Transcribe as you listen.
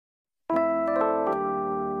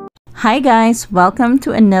Hi guys, welcome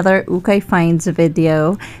to another Ukay Finds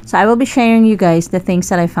video. So I will be sharing you guys the things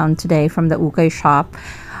that I found today from the Ukay shop.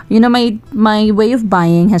 You know, my way of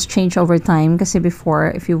buying has changed over time kasi before,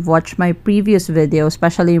 if you've watched my previous video,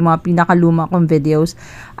 especially yung mga pinakaluma kong videos,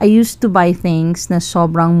 I used to buy things na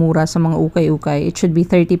sobrang mura sa mga ukay-ukay. It should be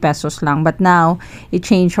 30 pesos lang, but now it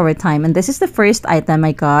changed over time. And this is the first item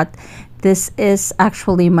I got. This is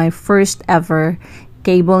actually my first ever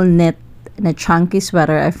cable knit na chunky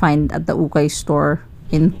sweater I find at the Ukay store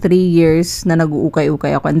in 3 years na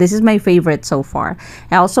nag-ukay-ukay ako. And this is my favorite so far.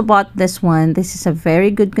 I also bought this one. This is a very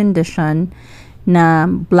good condition na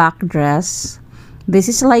black dress. This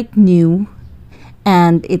is like new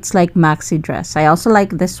and it's like maxi dress. I also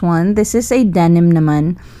like this one. This is a denim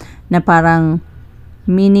naman na parang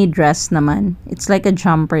mini dress naman. It's like a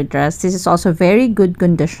jumper dress. This is also very good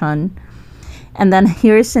condition. And then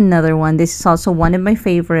here's another one. This is also one of my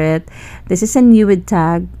favorite. This is a new with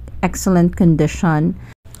tag, excellent condition,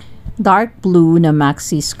 dark blue na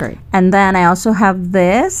maxi skirt. And then I also have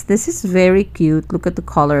this. This is very cute. Look at the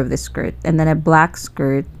color of this skirt. And then a black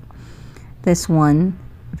skirt. This one,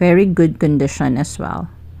 very good condition as well.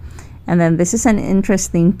 And then this is an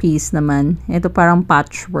interesting piece naman. Ito parang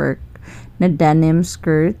patchwork na denim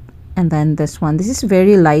skirt. And then this one. This is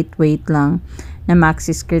very lightweight lang na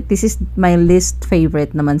maxi skirt. This is my least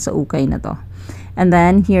favorite naman sa ukay na to. And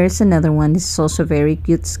then here's another one. This is also very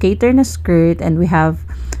cute skater na skirt, and we have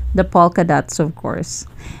the polka dots, of course.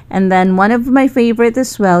 And then one of my favorite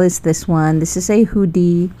as well is this one. This is a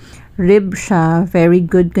hoodie, rib siya, very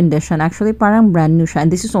good condition. Actually parang brand new siya,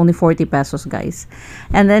 and this is only 40 pesos guys.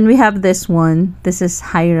 And then we have this one. This is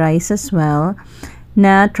high rise as well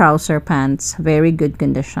na trouser pants, very good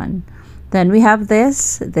condition. Then we have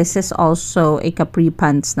this. This is also a capri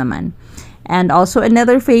pants naman. And also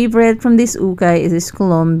another favorite from this ukay is this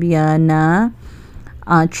Colombia na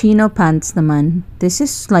chino pants naman. This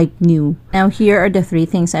is like new. Now here are the three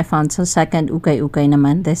things I found sa second ukay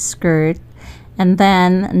naman. This skirt. And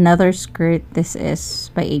then another skirt. This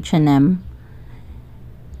is by H&M.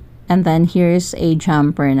 And then here's a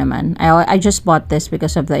jumper naman. I just bought this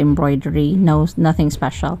because of the embroidery. No, nothing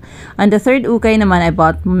special. On the third ukay naman, I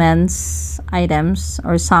bought men's items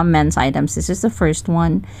or some men's items. This is the first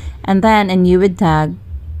one. And then a new with tag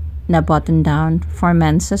na button down for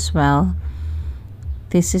men's as well.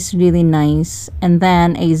 This is really nice. And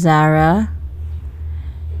then a Zara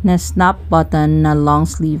na snap button na long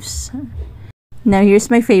sleeves. Now here's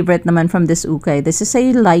my favorite naman from this ukay. This is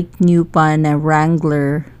a light new pa na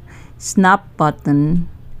Wrangler snap button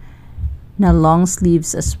na long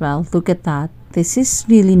sleeves as well. Look at that. This is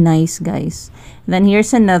really nice guys. And then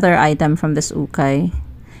here's another item from this ukay,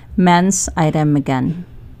 men's item again.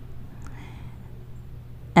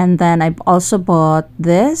 And then I've also bought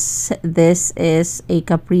this. This is a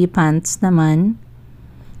capri pants naman,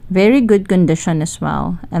 very good condition as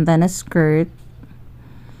well. And then a skirt.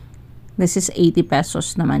 This is 80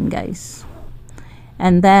 pesos naman guys.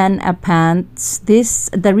 And then a pants.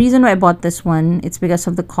 The reason why I bought this one, it's because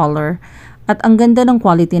of the color. At ang ganda ng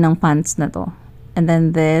quality ng pants na to. And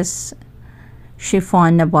then this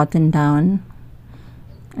chiffon na button down.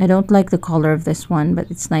 I don't like the color of this one, but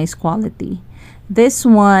it's nice quality. This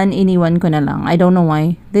one, iniwan ko na lang. I don't know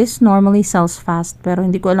why. This normally sells fast, pero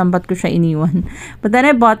hindi ko alam ba't ko siya iniwan. But then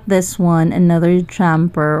I bought this one, another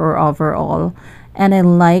jumper or overall. And I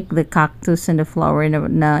like the cactus and the flower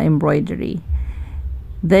na embroidery.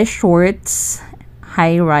 The shorts,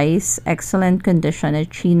 high rise, excellent condition, a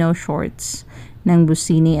chino shorts ng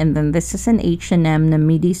Busini. And then this is an H&M na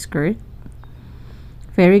midi skirt,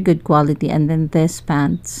 very good quality. And then this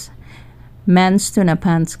pants, men's tuna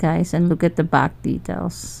pants guys, and look at the back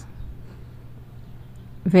details,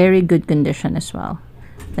 very good condition as well.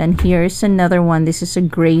 Then here's another one. This is a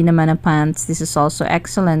gray naman na pants. This is also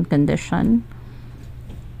excellent condition.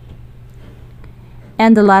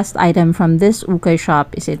 And the last item from this ukay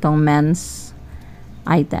shop is itong men's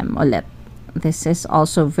item ulit. This is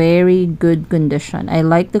also very good condition. I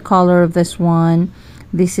like the color of this one.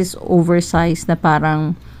 This is oversized na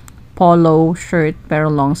parang polo shirt pero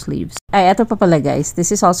long sleeves. Ay, ito pa pala guys. This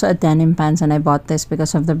is also a denim pants and I bought this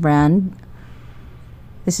because of the brand.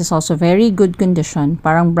 This is also very good condition.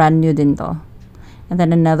 Parang brand new din to. And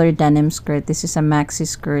then another denim skirt. This is a maxi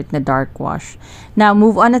skirt na dark wash. Now,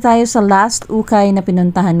 move on na tayo sa last ukay na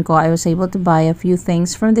pinuntahan ko. I was able to buy a few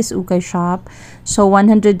things from this ukay shop. So,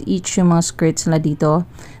 100 each yung mga skirts nila dito.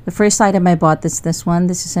 The first item I bought is this one.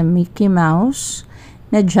 This is a Mickey Mouse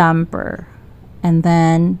na jumper. And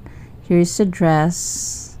then, here's the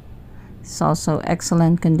dress. It's also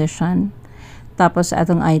excellent condition. Tapos,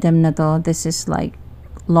 atong item na to, this is like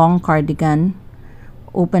long cardigan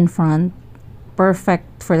open front.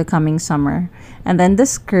 Perfect for the coming summer. And then the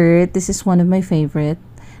skirt, this is one of my favorite.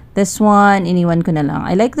 This one, iniwan ko na lang.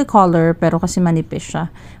 I like the color, pero kasi manipis siya.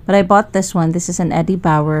 But I bought this one. This is an Eddie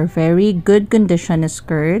Bauer. Very good condition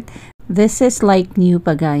skirt. This is like new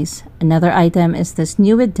pa, guys. Another item is this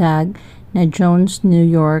new with tag na Jones New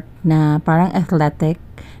York na parang athletic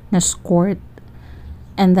na skirt.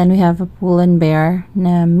 And then we have a Pull and Bear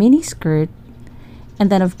na mini skirt.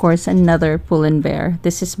 And then of course another Pull and Bear.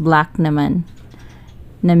 This is black naman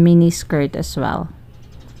na mini skirt as well.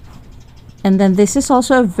 And then this is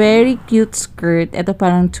also a very cute skirt. Ito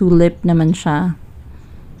parang tulip naman siya.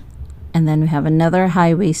 And then we have another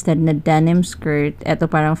high-waisted na denim skirt. Ito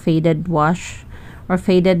parang faded wash or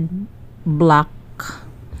faded black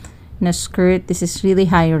na skirt. This is really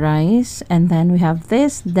high-rise. And then we have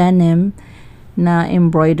this denim na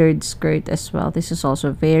embroidered skirt as well. This is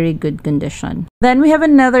also very good condition. Then we have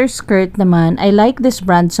another skirt naman. I like this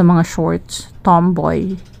brand sa mga shorts.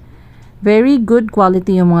 Tomboy. Very good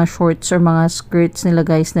quality yung mga shorts or mga skirts nila,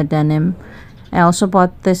 guys, na denim. I also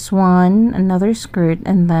bought this one, another skirt,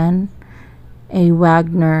 and then a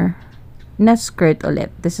Wagner na skirt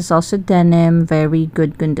ulit. This is also denim, very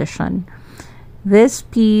good condition. This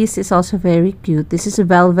piece is also very cute. This is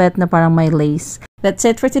velvet na parang may lace. That's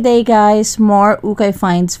it for today, guys. More Ukay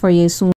finds for you soon.